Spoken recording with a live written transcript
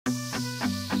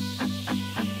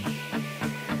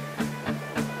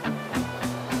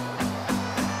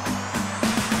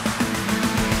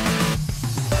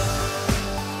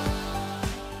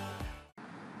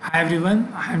Hi everyone,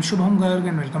 I am Shubham Garg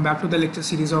and welcome back to the lecture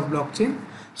series of blockchain.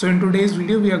 So in today's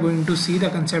video we are going to see the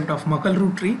concept of Merkle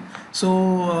root tree. So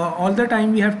all the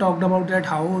time we have talked about that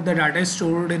how the data is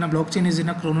stored in a blockchain is in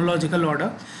a chronological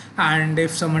order, and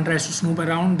if someone tries to snoop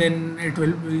around then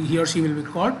he or she will be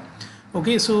caught.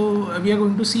 Okay, so we are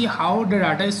going to see how the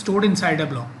data is stored inside a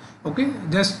block. Okay,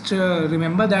 just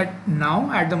remember that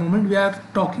now at the moment we are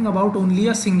talking about only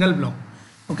a single block.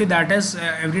 Okay, that is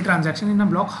every transaction in a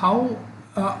block, how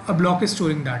a block is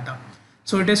storing data.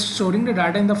 So it is storing the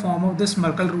data in the form of this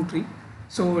Merkle root tree.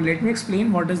 So let me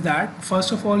explain what is that.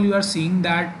 First of all, you are seeing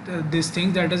that this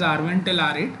thing that is R1 till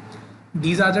R8,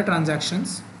 these are the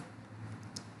transactions.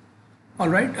 All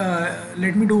right,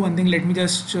 let me do one thing. Let me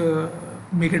just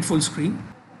make it full screen.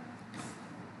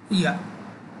 Yeah.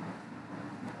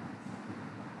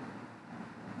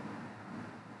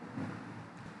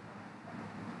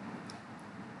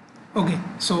 Okay,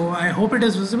 so I hope it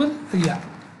is visible. Yeah.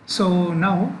 So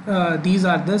now these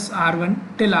are this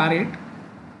R1 till R8.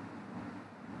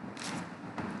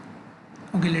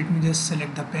 Okay, let me just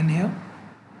select the pen here.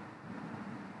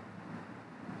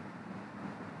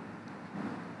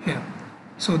 Here.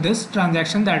 So this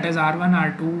transaction, that is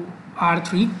R1, R2,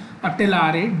 R3 up till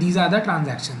R8, these are the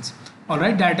transactions.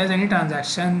 Alright, that is any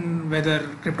transaction, whether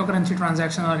cryptocurrency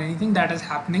transaction or anything that is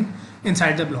happening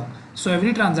inside the block. So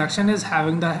every transaction is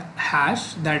having the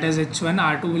hash, that is H1,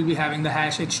 R2 will be having the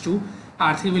hash H2,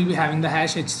 R3 will be having the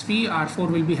hash H3,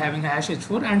 R4 will be having a hash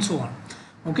H4, and so on.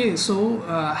 Okay, so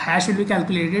hash will be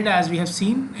calculated as we have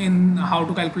seen in how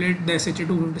to calculate the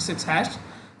SHA-256 hash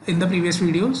in the previous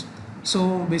videos.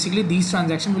 So basically these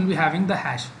transactions will be having the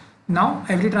hash. Now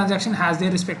every transaction has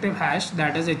their respective hash,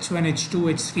 that is H1,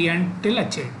 H2, H3 and till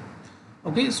H8.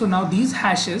 Okay, so now these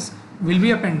hashes will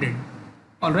be appended.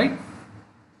 Alright,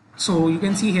 so you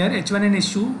can see here H1 and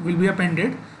H2 will be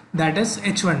appended, that is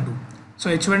H12. So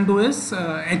H12 is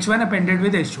H1 appended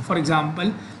with H2. For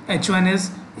example, H1 is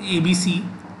ABC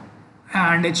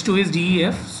and H2 is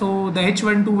DEF. So the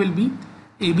H12 will be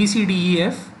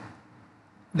ABCDEF.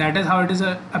 That is how it is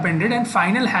appended, and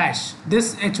final hash,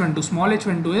 this H12, small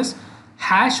h12 is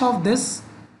hash of this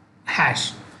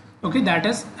hash. Okay, that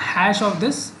is hash of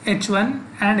this H1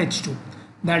 and H2,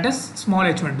 that is small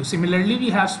h12. Similarly, we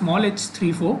have small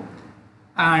h34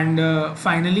 and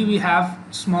finally we have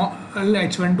small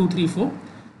h1234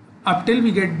 up till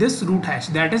we get this root hash,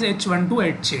 that is h1 to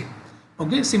h8.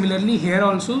 Okay, similarly here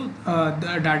also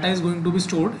the data is going to be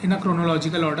stored in a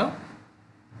chronological order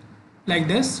like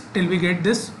this till we get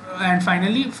this, and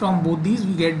finally from both these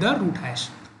we get the root hash.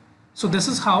 So this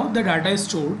is how the data is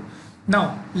stored.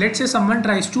 Now let's say someone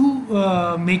tries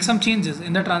to make some changes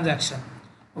in the transaction.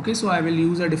 Okay, so I will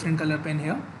use a different color pen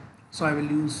here. So I will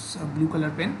use a blue color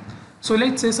pen. So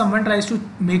let's say someone tries to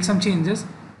make some changes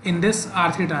in this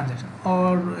R3 transaction,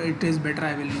 or it is better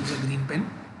I will use a green pen.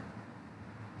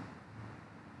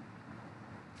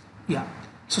 Yeah,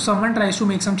 so someone tries to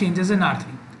make some changes in R3.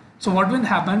 So what will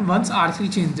happen once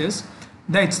R3 changes,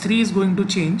 the H3 is going to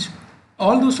change.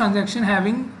 All those transactions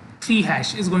having 3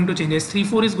 hash is going to change.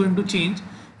 S34 is going to change,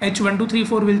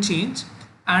 H1234 will change,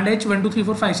 and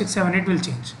H12345678 will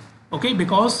change. Okay,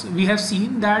 because we have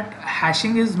seen that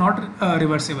hashing is not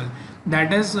reversible.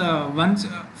 That is that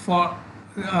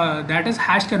is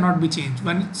hash cannot be changed.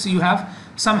 Once you have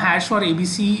some hash for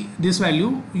ABC, this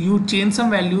value, you change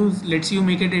some values, let's say you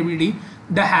make it ABD,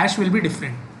 the hash will be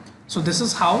different. So this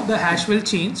is how the hash will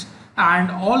change, and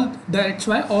that's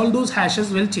why all those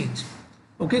hashes will change.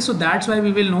 Okay, so that's why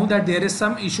we will know that there is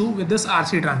some issue with this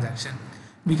RC transaction.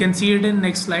 We can see it in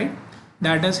next slide.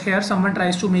 That is, here someone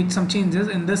tries to make some changes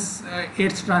in this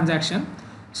 8th transaction.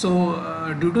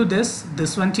 So due to this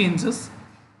one changes,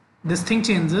 this thing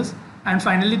changes, and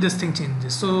finally this thing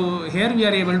changes. So here we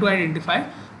are able to identify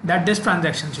that this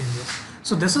transaction changes.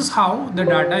 So this is how the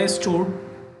data is stored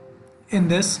in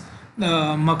this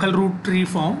Merkle root tree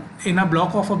form in a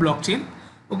block of a blockchain.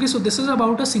 Okay, so this is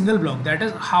about a single block. That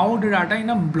is how the data in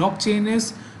a blockchain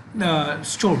is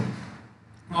stored.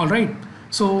 All right.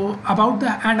 So about the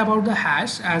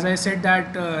hash, as I said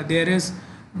that there is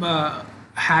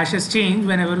hash is changed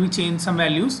whenever we change some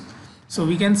values. So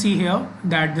we can see here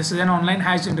that this is an online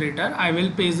hash generator. I will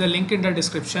paste the link in the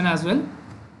description as well.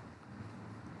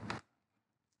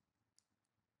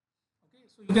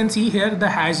 You can see here the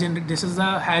hash this is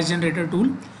the hash generator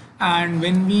tool, and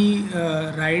when we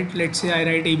write, let's say I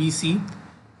write ABC,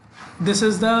 this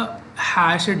is the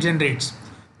hash it generates.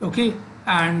 Okay,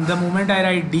 and the moment I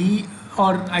write D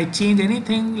or I change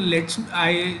anything,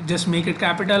 I just make it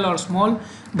capital or small,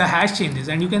 the hash changes,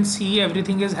 and you can see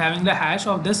everything is having the hash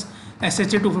of this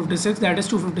SHA-256, that is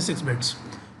 256 bits.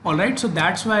 All right, so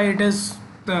that's why it is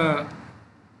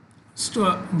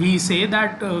we say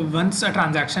that once a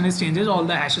transaction is changes, all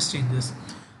the hashes changes.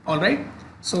 All right.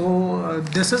 So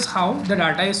this is how the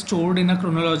data is stored in a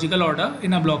chronological order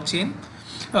in a blockchain,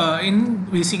 in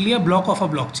basically a block of a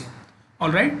blockchain.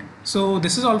 All right. So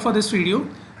this is all for this video.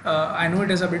 I know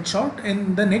it is a bit short.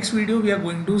 In the next video, we are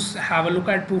going to have a look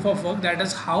at proof of work. That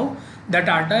is how the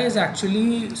data is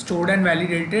actually stored and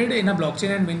validated in a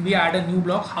blockchain, and when we add a new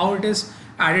block, how it is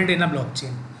added in a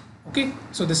blockchain. Okay,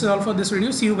 so this is all for this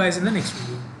video. See you guys in the next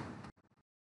video.